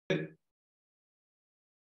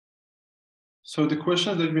So the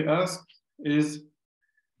question that we ask is,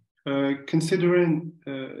 considering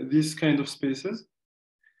these kind of spaces,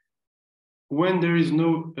 when there is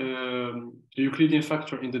no Euclidean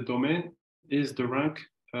factor in the domain, is the rank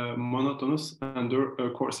monotonous under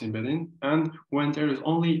a coarse embedding? And when there is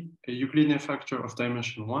only a Euclidean factor of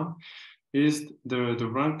dimension 1, is the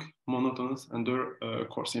rank monotonous under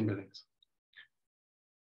coarse embeddings?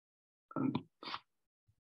 And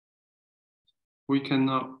we can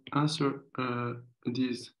now answer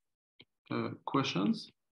these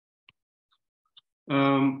questions.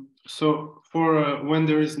 So for when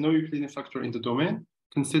there is no Euclidean factor in the domain,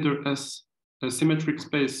 consider S a symmetric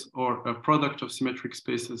space or a product of symmetric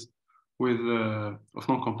spaces with of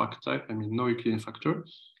non-compact type, I mean no Euclidean factor.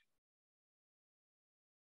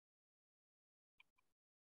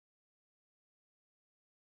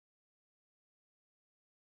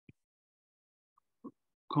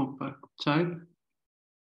 Compact type.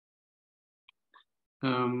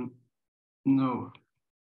 No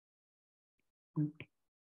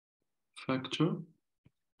factor.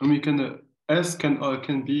 And we can S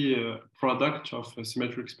can be a product of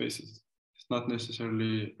symmetric spaces. It's not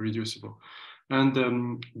necessarily reducible.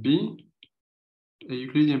 And B, a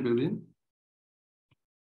Euclidean building.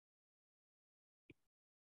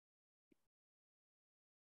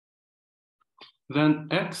 Then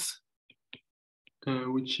X,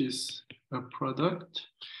 which is a product.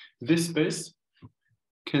 This space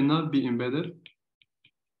cannot be embedded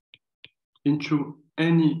into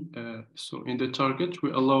any, so in the target,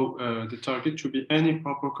 we allow the target to be any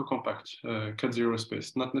proper co-compact cat-0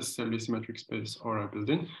 space, not necessarily symmetric space or a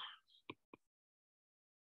building.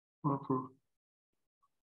 Proper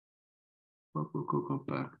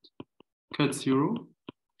co-compact cat-0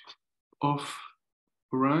 of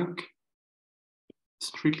rank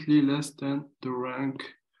strictly less than the rank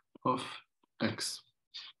of X.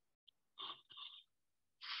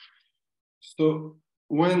 So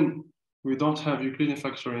when we don't have Euclidean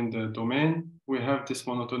factor in the domain, we have this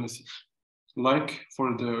monotonicity, like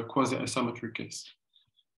for the quasi-isometric case.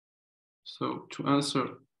 So to answer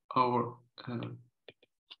our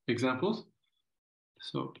examples,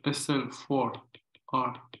 so SL4R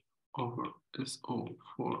over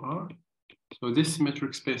SO4R, so this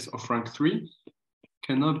symmetric space of rank 3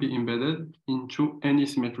 cannot be embedded into any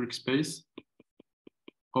symmetric space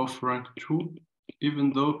of rank 2,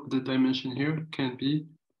 even though the dimension here can be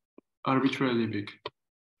arbitrarily big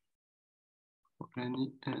for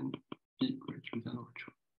any n b greater than or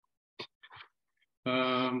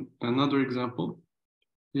 2. Another example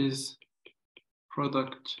is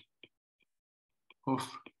product of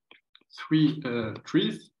 3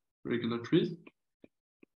 trees, regular trees.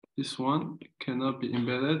 This one cannot be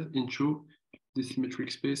embedded into the symmetric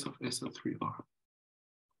space of SL3R.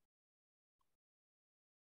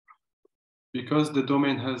 Because the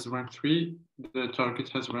domain has rank 3, the target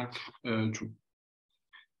has rank 2.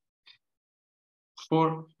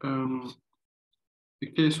 For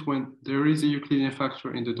the case when there is a Euclidean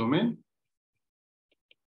factor in the domain,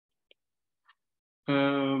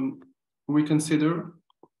 we consider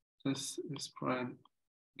this prime,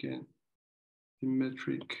 again,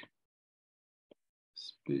 symmetric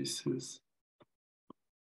spaces,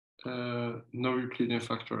 no Euclidean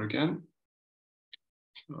factor again.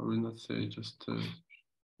 I will not say just,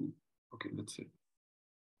 okay, let's say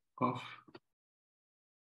of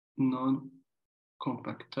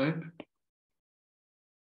non-compact type,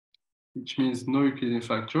 which means no Euclidean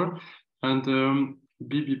factor, and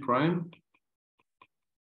BB prime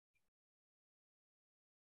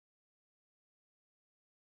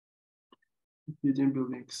Euclidean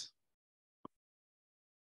buildings.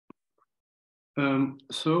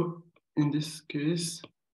 So in this case,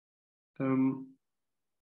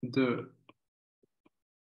 the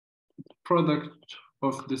product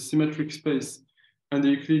of the symmetric space and the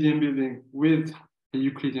Euclidean building with a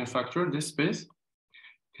Euclidean factor, this space,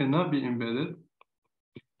 cannot be embedded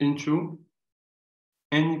into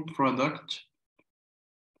any product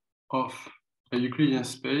of a Euclidean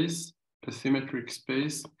space, a symmetric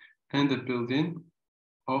space, and a building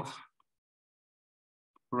of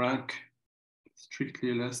rank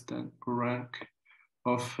strictly less than rank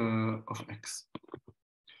of X.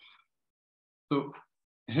 So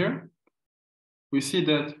here we see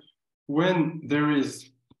that when there is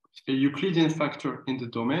a Euclidean factor in the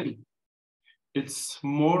domain, it's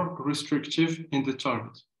more restrictive in the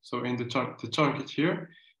target. So in the target here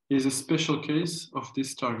is a special case of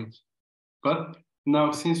this target. But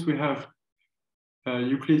now, since we have a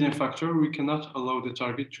Euclidean factor, we cannot allow the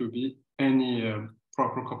target to be any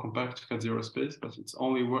proper co-compact cat-zero space, but it's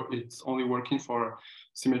only working for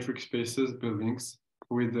symmetric spaces, buildings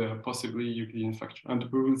with possibly Euclidean factor. And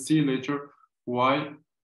we will see later why.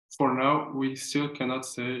 For now, we still cannot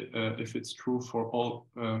say if it's true for all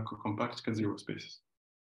co-compact cat-zero spaces.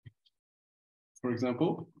 For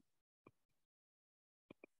example,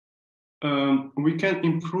 we can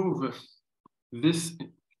improve this.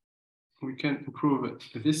 We can improve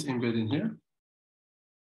this embedding here.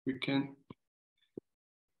 We can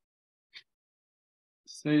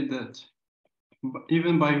say that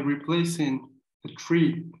even by replacing the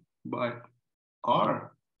tree by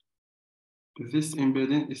R, this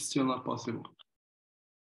embedding is still not possible.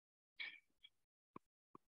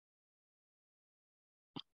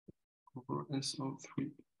 Over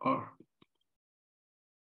SO3R.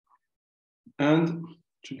 And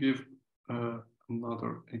to give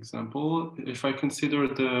another example, if I consider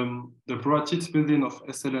the Boratitz building of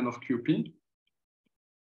SLN of QP,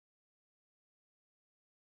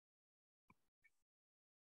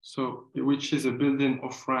 so which is a building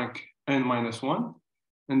of rank n-1,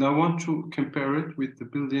 and I want to compare it with the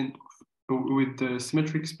building with the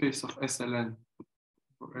symmetric space of SLN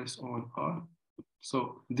for SO and R.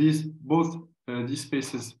 So both these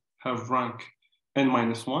spaces have rank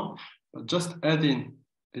n-1, but just adding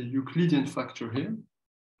a Euclidean factor here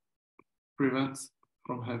prevents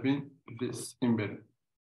from having this embedded.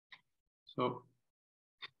 So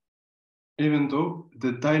even though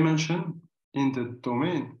the dimension in the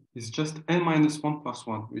domain is just n-1 plus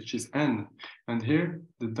 1, which is n, and here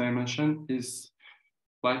the dimension is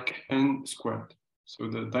like n squared. So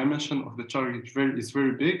the dimension of the target is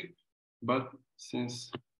very big, but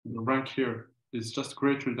since the rank here is just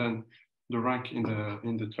greater than the rank in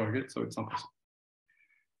the target, so it's not possible.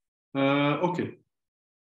 Okay,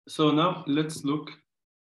 so now let's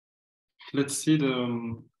see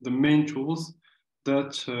the main tools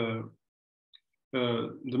that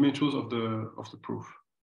the main tools of the proof.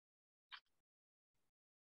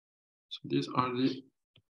 So these are the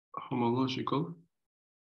homological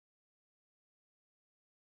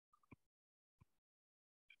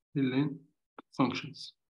Euclidean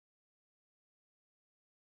functions.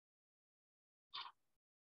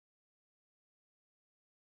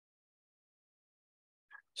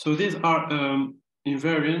 So these are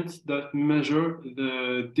invariants that measure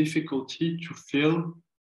the difficulty to fill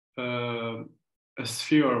a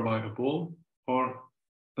sphere by a ball or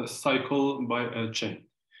a cycle by a chain.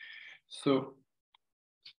 So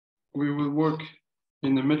we will work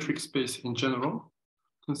in a metric space in general.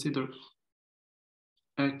 Consider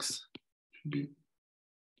X to be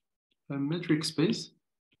a metric space.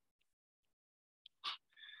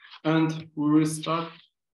 And we will start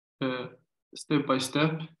step by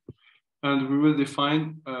step, and we will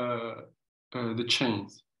define the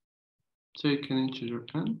chains. Take an integer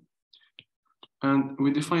n, and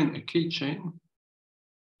we define a k chain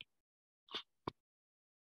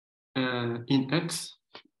in X.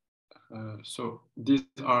 So these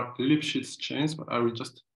are Lipschitz chains, but I will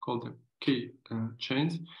just call them k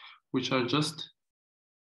chains, which are just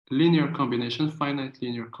linear combination, finite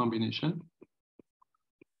linear combination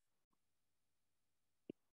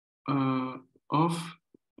of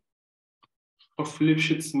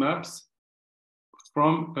Lipschitz maps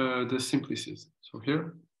from the simplices. So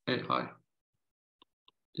here, AI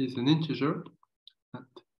is an integer, and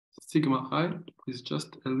sigma I is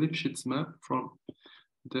just a Lipschitz map from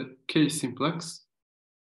the K simplex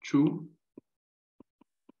to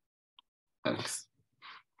X.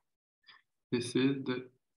 This is the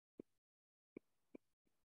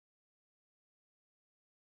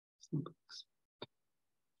simplex.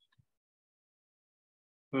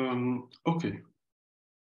 Okay.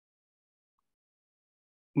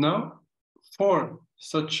 Now, for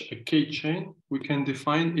such a K chain, we can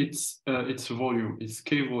define its volume, its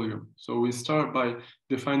K volume. So we start by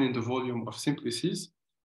defining the volume of simplices.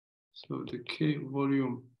 So the K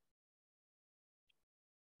volume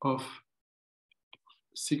of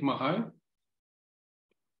sigma I,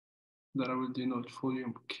 that I will denote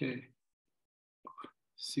volume K of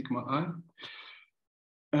sigma I.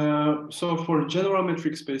 So for general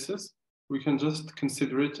metric spaces, we can just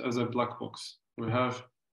consider it as a black box. We have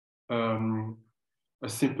a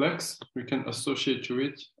simplex, we can associate to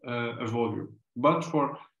it a volume. But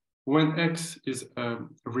for when X is a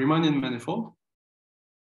Riemannian manifold,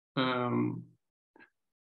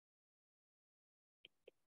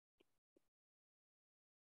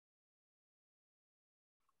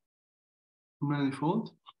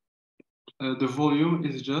 the volume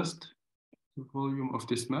is just the volume of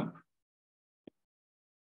this map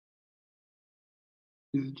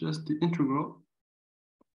is just the integral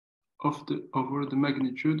over the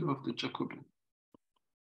magnitude of the Jacobian.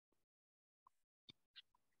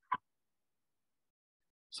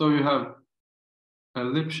 So you have a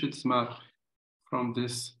Lipschitz map from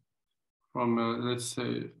this, let's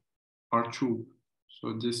say R2.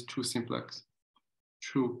 So this 2 simplex,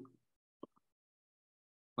 2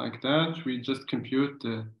 like that. We just compute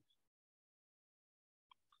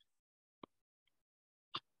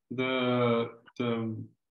the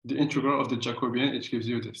integral of the Jacobian. It gives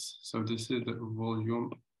you this. So this is the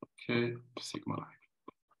volume K sigma I.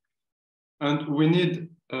 And we need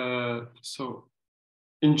so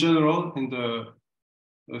in general in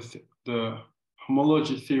the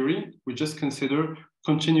homology theory, we just consider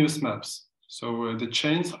continuous maps. So the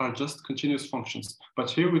chains are just continuous functions. But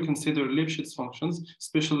here we consider Lipschitz functions,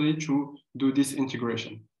 especially to do this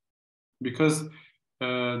integration. Because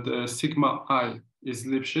the sigma I is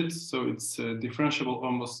Lipschitz, so it's differentiable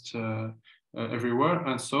almost everywhere.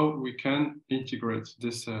 And so we can integrate.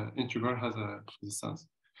 This integral has a sense.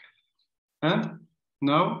 And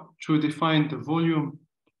now to define the volume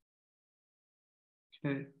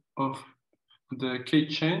of the K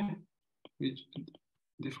chain, we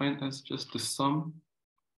define as just the sum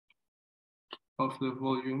of the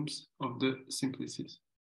volumes of the simplices.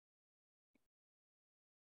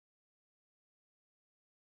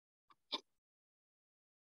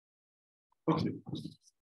 Okay.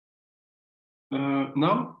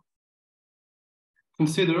 Now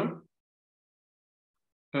consider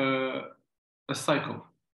a cycle,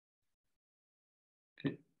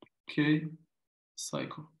 a K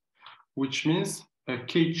cycle, which means a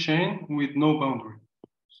K chain with no boundary.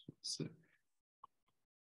 So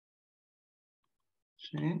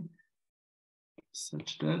chain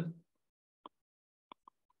such that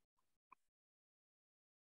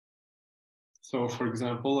so, for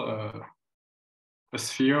example, a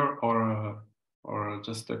sphere or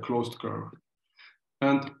just a closed curve,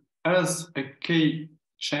 and as a K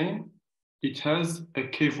chain, it has a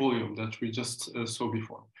K volume that we just saw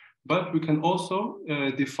before. But we can also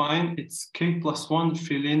define its K+1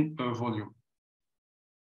 fill-in volume.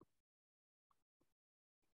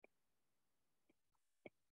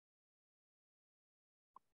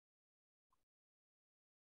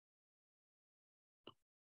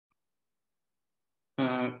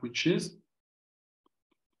 Which is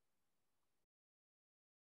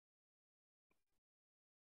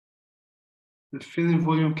the fill-in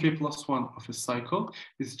volume K+1 of a cycle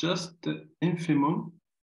is just the infimum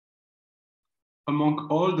among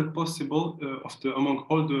all the possible among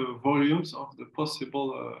all the volumes of the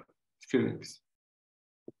possible fillings.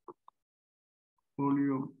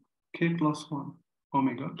 Volume K+1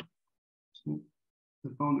 omega. So the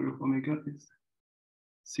boundary of omega is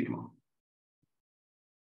sigma.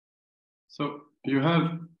 So you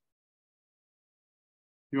have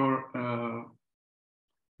your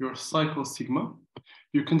cycle sigma.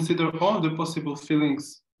 You consider all the possible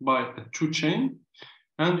fillings by a 2 chain,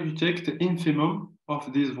 and you take the infimum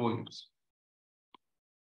of these volumes.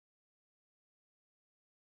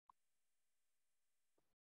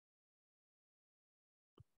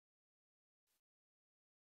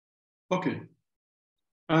 Okay.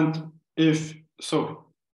 And if so,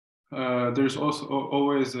 there's also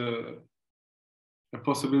always a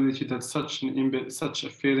possibility that such a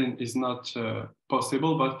filling is not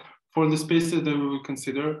possible, but for the spaces that we will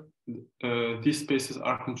consider, these spaces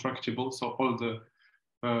are contractible, so all the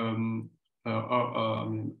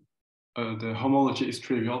homology is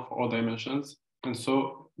trivial for all dimensions, and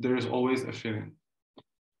so there is always a filling.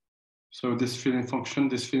 So this filling function,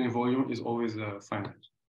 this filling volume is always finite.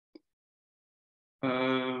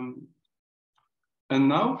 And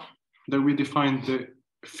now that we define the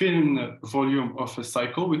filling volume of a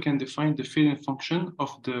cycle, we can define the filling function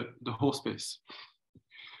of the whole space.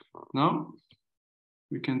 Now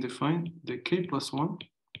we can define the K+1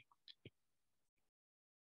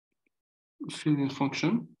 filling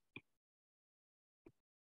function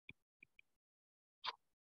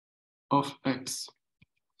of X.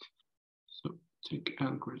 So take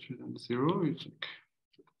L greater than 0,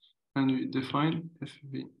 and we define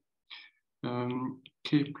FV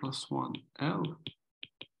K+1 L,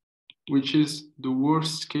 which is the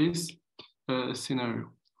worst case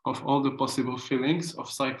scenario of all the possible fillings of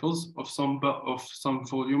cycles of some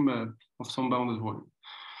volume of some bounded volume.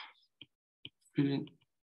 Filling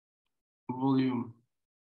volume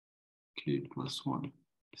K+1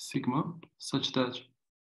 sigma, such that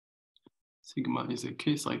sigma is a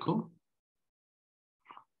K cycle,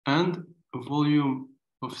 and a volume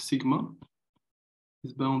of sigma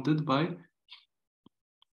is bounded by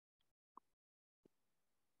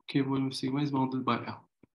K volume of sigma is bounded by L.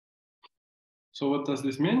 So what does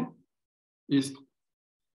this mean? is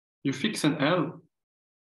you fix an L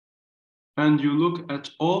and you look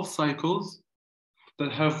at all cycles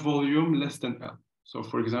that have volume less than L. So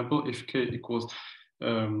for example, if K equals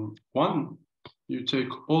 1, you take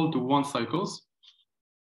all the 1 cycles,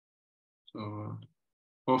 so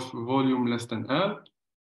of volume less than L,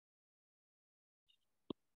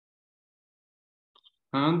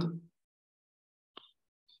 and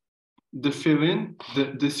the fill-in,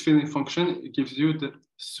 this fill-in function gives you the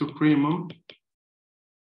supremum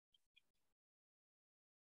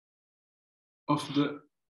of the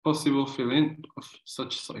possible fill-in of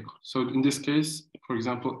such cycle. So in this case, for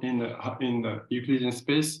example, in the Euclidean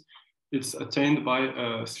space, it's attained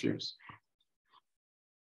by spheres.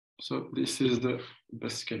 So this is the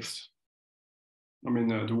best case. I mean,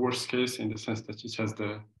 the worst case in the sense that it has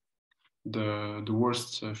the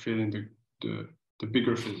worst fill-in, the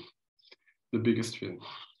bigger fill-in, the biggest fill-in.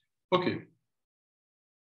 Okay.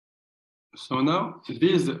 So now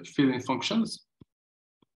these fill-in functions,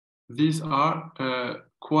 these are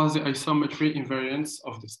quasi-isometric invariants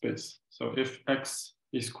of the space. So if X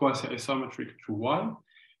is quasi-isometric to Y,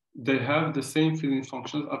 they have the same fill-in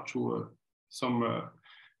functions up to some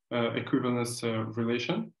equivalence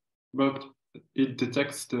relation, but it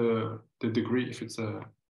detects the degree if it's a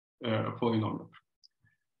polynomial.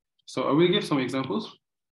 So I will give some examples.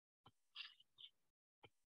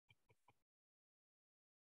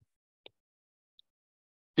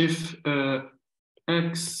 If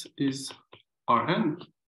X is Rn,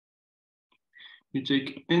 you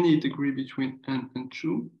take any degree between n and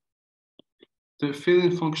 2, the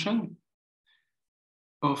fill-in function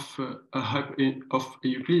of a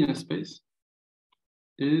Euclidean space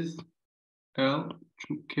is L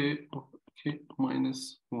to K of K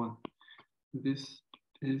minus 1. This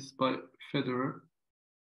is by Federer,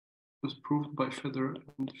 was proved by Federer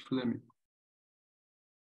and Fleming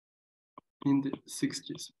in the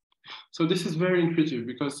 60s. So this is very intuitive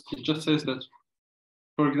because it just says that,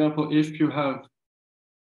 for example, if you have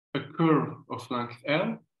a curve of length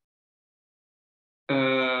L,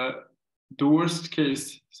 the worst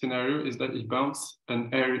case scenario is that it bounds an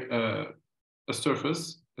area, a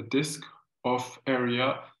surface, a disk of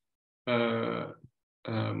area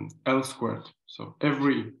L squared. So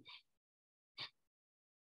every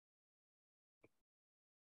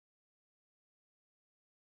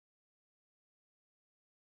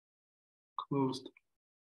closed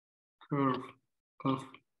curve of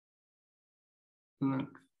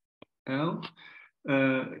length L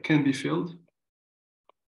can be filled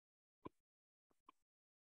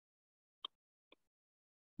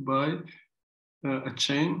by a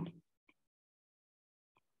chain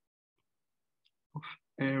of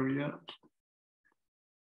area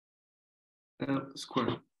L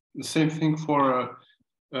squared. The same thing for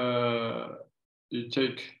you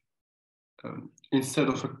take instead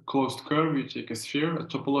of a closed curve, you take a sphere, a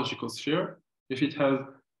topological sphere. If it has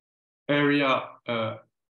area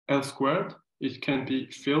L squared, it can be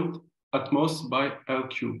filled at most by L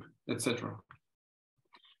cubed, etc.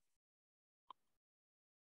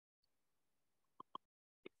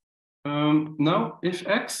 Now, if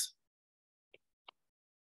X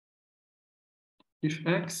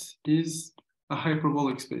is a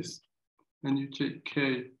hyperbolic space, and you take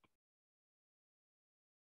K,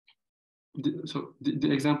 so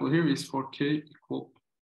the example here is for K equal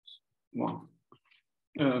 1.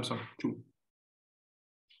 I'm sorry, 2.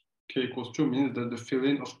 K equals 2 means that the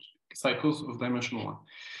fill-in of cycles of dimension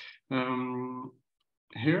 1.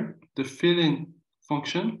 Here, the fill-in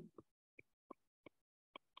function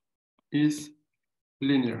is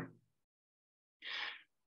linear.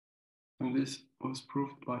 And this was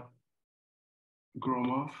proved by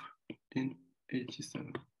Gromov in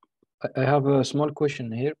 87. I have a small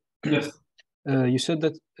question here. Yes. You said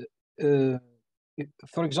that,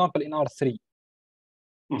 for example, in R3,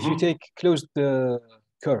 if you take closed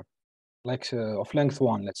curve, like of length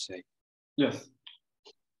 1, let's say. Yes.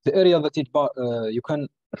 The area that it you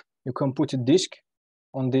can put a disk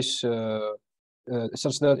on this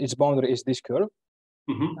such that its boundary is this curve,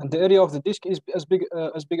 and the area of the disk is as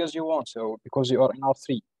big as you want. So because you are in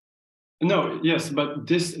R3. No, yes, but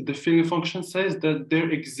the fill-in function says that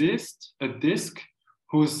there exists a disk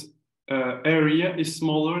whose area is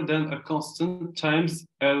smaller than a constant times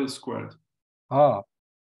L squared. Ah,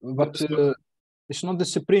 but it's not the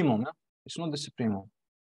supremum. No? It's not the supremum.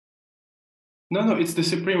 No, it's the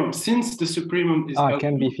supremum. Since the supremum is L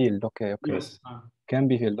can be filled. Okay. Yes. Can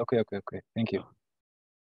be filled. Okay. Thank you.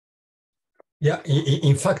 Yeah,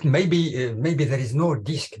 in fact, maybe there is no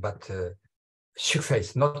disk, but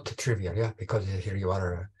surface, not trivial. Yeah, because here you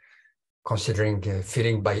are considering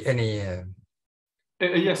filling by any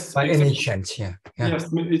Yes. By exactly. any chance, yeah. Yes,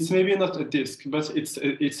 it's maybe not a disk, but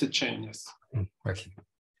it's a chain. Yes. Okay.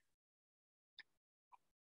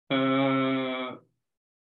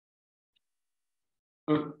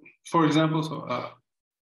 For example, so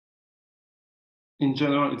in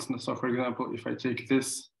general, it's not so. For example, if I take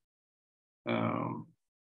this,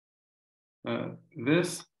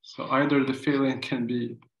 this, so either the filling can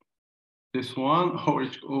be this one, or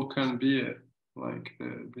it can be like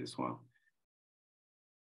this one.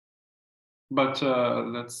 But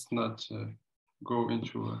let's not go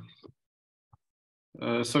into.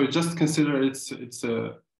 So just consider it's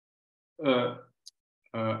a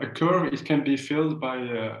curve. It can be filled by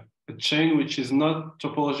a chain which is not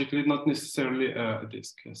topologically not necessarily a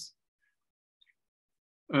disk. Yes.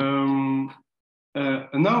 Now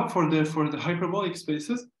for the hyperbolic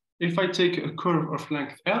spaces, if I take a curve of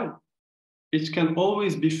length L, it can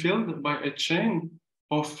always be filled by a chain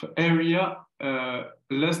of area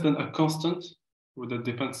less than a constant, that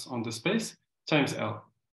depends on the space, times L.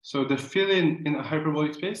 So the filling in a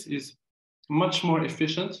hyperbolic space is much more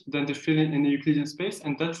efficient than the filling in a Euclidean space,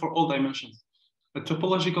 and that for all dimensions. A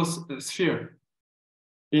topological sphere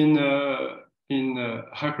in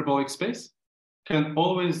hyperbolic space can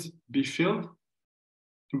always be filled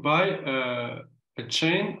by a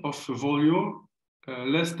chain of volume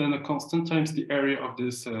less than a constant times the area of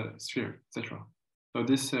this sphere, etc. So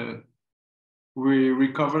this we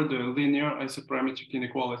recover the linear isoparametric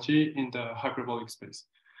inequality in the hyperbolic space.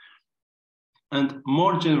 And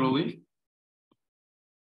more generally,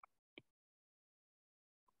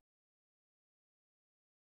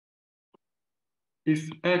 if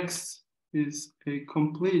X is a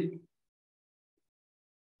complete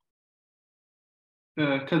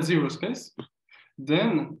cut-zero space,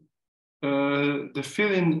 then the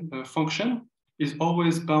filling function is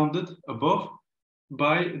always bounded above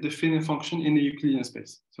by the filling function in the Euclidean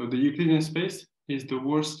space. So the Euclidean space is the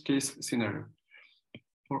worst case scenario.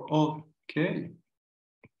 For all k,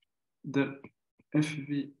 the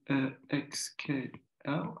FVXKL,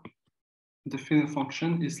 the filling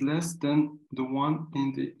function is less than the one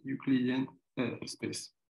in the Euclidean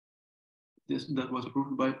space. That was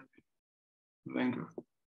proved by Wenger.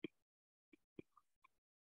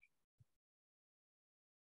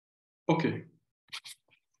 Okay.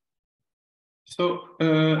 So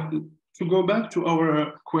to go back to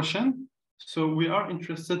our question, so we are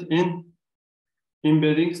interested in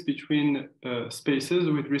embeddings between spaces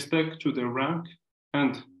with respect to the rank.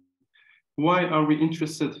 And why are we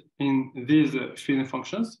interested in these filling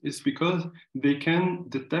functions? It's because they can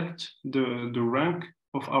detect the rank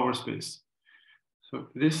of our space. So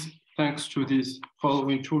this, thanks to these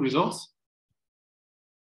following two results.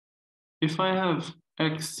 If I have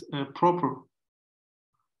X proper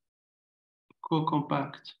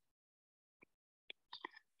co-compact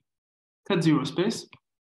cut-zero space,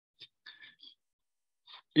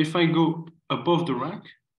 if I go above the rank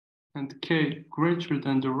and K greater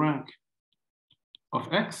than the rank of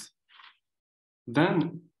X,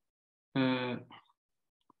 then the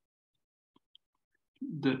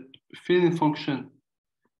filling function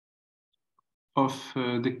of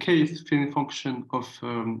the kth filling function of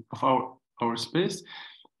our space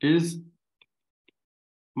is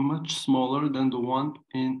much smaller than the one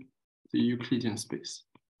in the Euclidean space.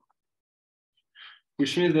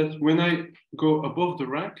 Which means that when I go above the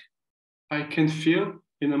rank, I can fill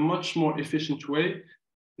in a much more efficient way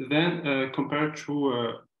than compared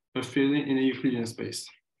to a filling in a Euclidean space.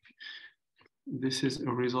 This is a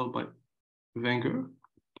result by Wenger.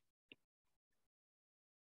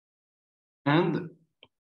 And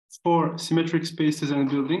for symmetric spaces and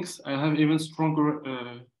buildings, I have even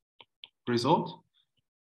stronger result.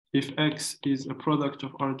 If X is a product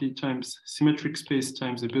of RD times symmetric space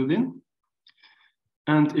times a building,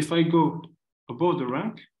 and if I go above the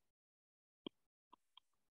rank,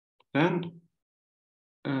 then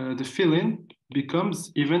the fill-in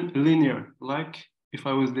becomes even linear, like if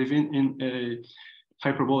I was living in a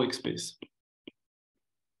hyperbolic space.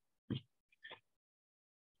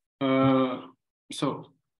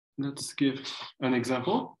 So let's give an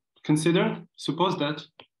example. Suppose that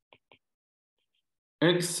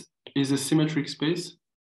X is a symmetric space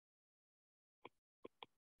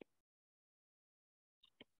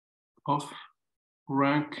of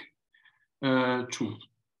rank 2.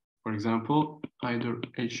 For example, either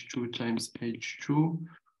H2 times H2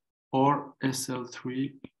 or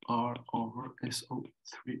SL3R over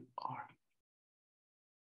SO3R.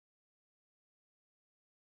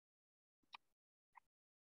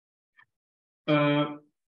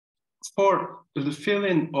 For the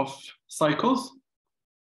fill-in of cycles,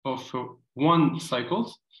 of one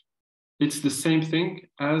cycles, it's the same thing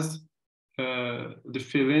as the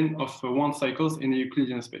fill-in of one cycles in a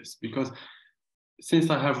Euclidean space, because since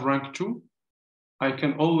I have rank 2, I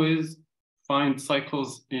can always find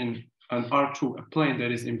cycles in an R2, a plane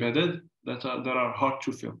that is embedded, that are hard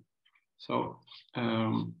to fill. So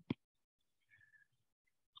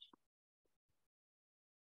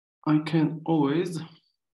I can always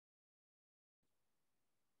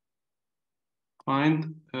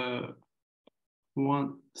find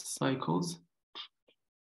one cycles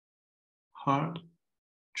hard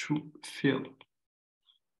to fill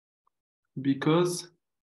because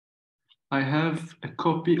I have a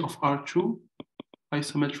copy of R2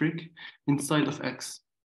 isometric inside of X.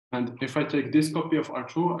 And if I take this copy of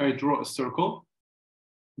R2, I draw a circle,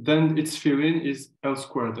 then its fill-in is L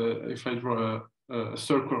squared. If I draw a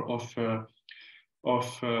circle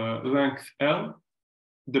of length L,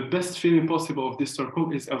 the best fill-in possible of this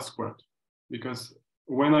circle is L squared. Because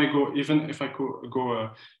when I go, even if I go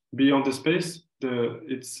beyond the space,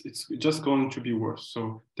 it's just going to be worse.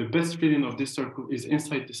 So the best fill-in of this circle is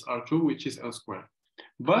inside this R2, which is L squared.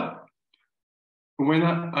 But when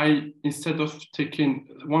I instead of taking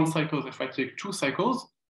one cycle, if I take 2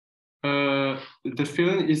 cycles, the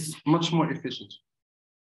fill-in is much more efficient.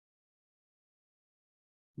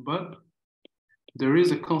 But there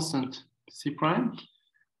is a constant C prime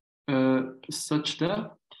such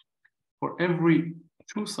that for every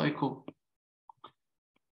 2 cycle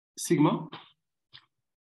sigma,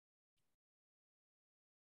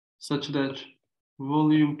 such that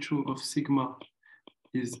volume 2 of sigma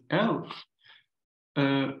is L,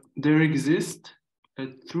 there exists a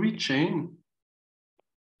 3 chain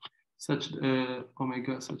such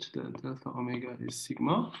omega, such that delta omega is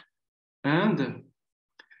sigma, and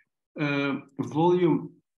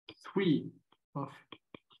volume 3 of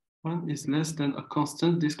 1 is less than a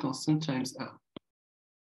constant, this constant times L.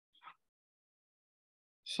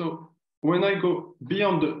 So when I go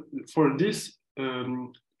beyond for this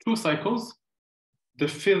 2 cycles, the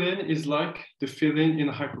fill-in is like the fill-in in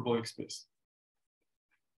a hyperbolic space.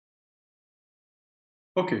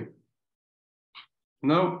 Okay.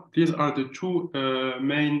 Now, these are the 2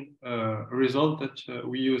 main results that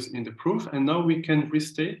we use in the proof. And now we can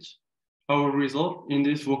restate our result in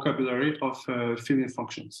this vocabulary of fill-in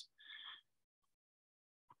functions.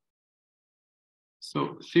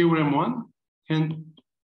 So theorem 1 can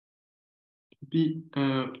be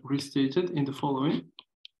restated in the following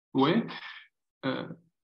way.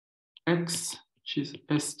 X, which is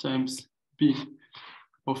S times B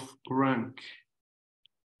of rank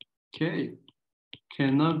K,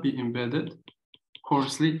 cannot be embedded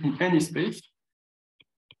coarsely in any space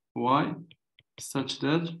Y such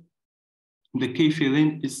that the K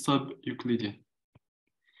fill-in is sub-Euclidean.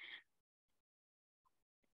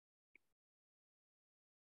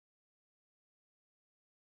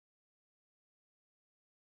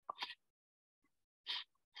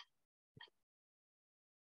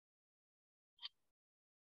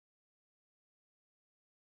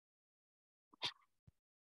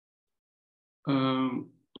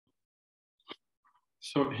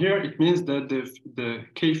 So here it means that the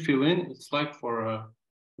K fill-in is like for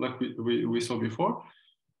like we saw before.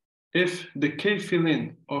 If the K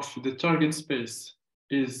fill-in of the target space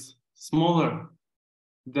is smaller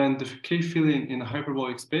than the K fill-in in a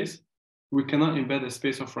hyperbolic space, we cannot embed a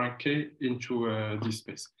space of rank K into this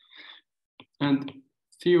space. And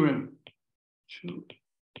theorem 2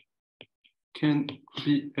 can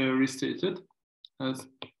be restated as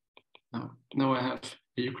now I have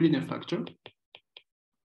a Euclidean factor.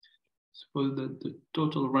 Suppose that the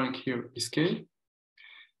total rank here is K.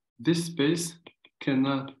 This space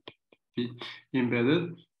cannot be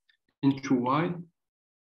embedded into Y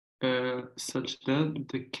such that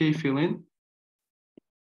the K fill-in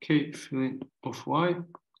of Y,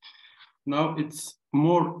 now it's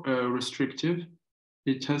more restrictive.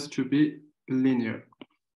 It has to be linear.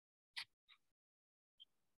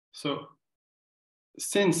 So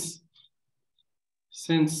since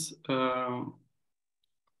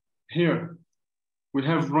here we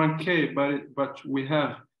have rank K, but we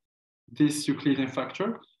have this Euclidean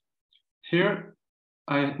factor, here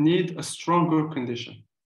I need a stronger condition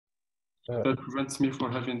that prevents me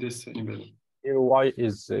from having this embedded. Here Y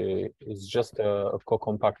is just a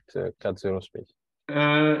co-compact cat-0 space.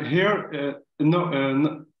 Here,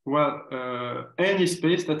 any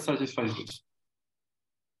space that satisfies this.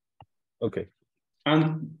 Okay.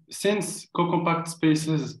 And since co-compact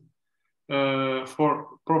spaces, for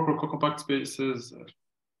proper co-compact spaces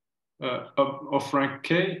of rank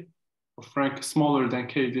K, of rank smaller than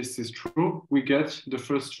K, this is true, we get the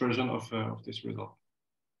first version of this result.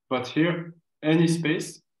 But here, any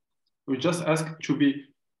space We just ask to be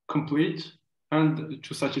complete and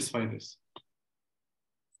to satisfy this.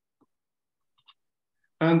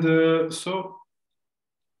 And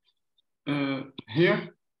here,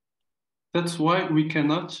 that's why we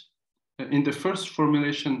cannot, in the first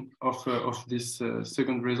formulation of this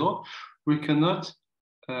second result, we cannot,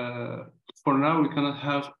 for now, we cannot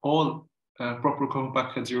have all proper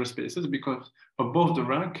compact at zero spaces, because above the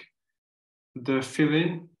rank, the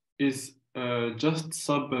fill-in is just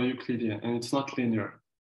sub-Euclidean and it's not linear.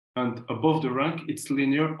 And above the rank, it's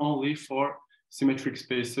linear only for symmetric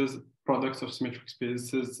spaces, products of symmetric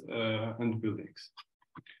spaces and buildings.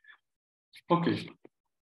 Okay.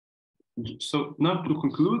 So now to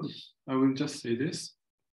conclude, I will just say this.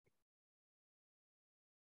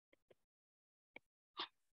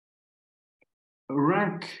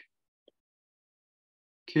 Rank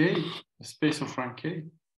K, a space of rank K,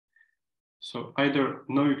 so either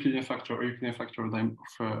no Euclidean factor or Euclidean factor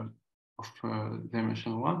of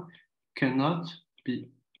dimension 1 cannot be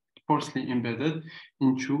coarsely embedded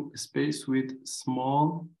into a space with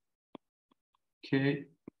small K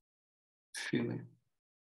filling.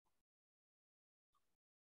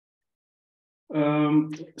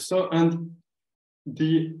 And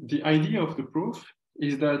the idea of the proof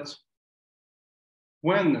is that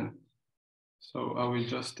when, so I will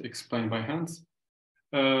just explain by hands,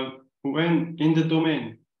 when in the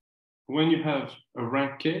domain, when you have a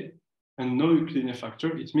rank K and no Euclidean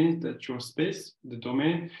factor, it means that your space, the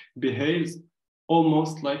domain, behaves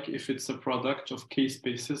almost like if it's a product of K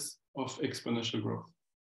spaces of exponential growth.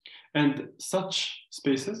 And such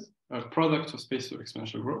spaces, a product of spaces of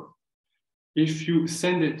exponential growth, if you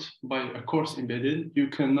send it by a coarse embedded, you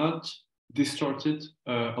cannot distort it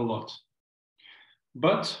a lot.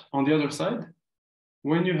 But on the other side,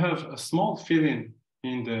 when you have a small fill-in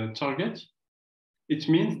in the target, it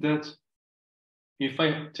means that if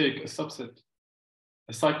I take a subset,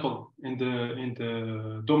 a cycle in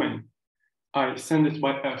the domain, I send it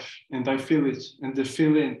by F and I fill it, and the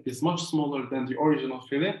fill-in is much smaller than the original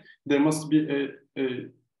fill-in, there must be a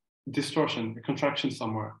distortion, a contraction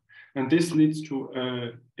somewhere. And this leads to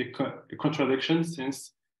a contradiction,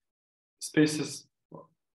 since spaces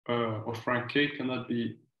of rank K cannot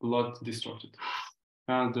be a lot distorted.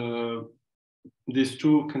 And these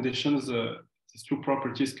two conditions, these two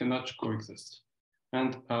properties cannot coexist.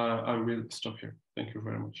 And I will stop here. Thank you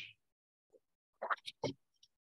very much.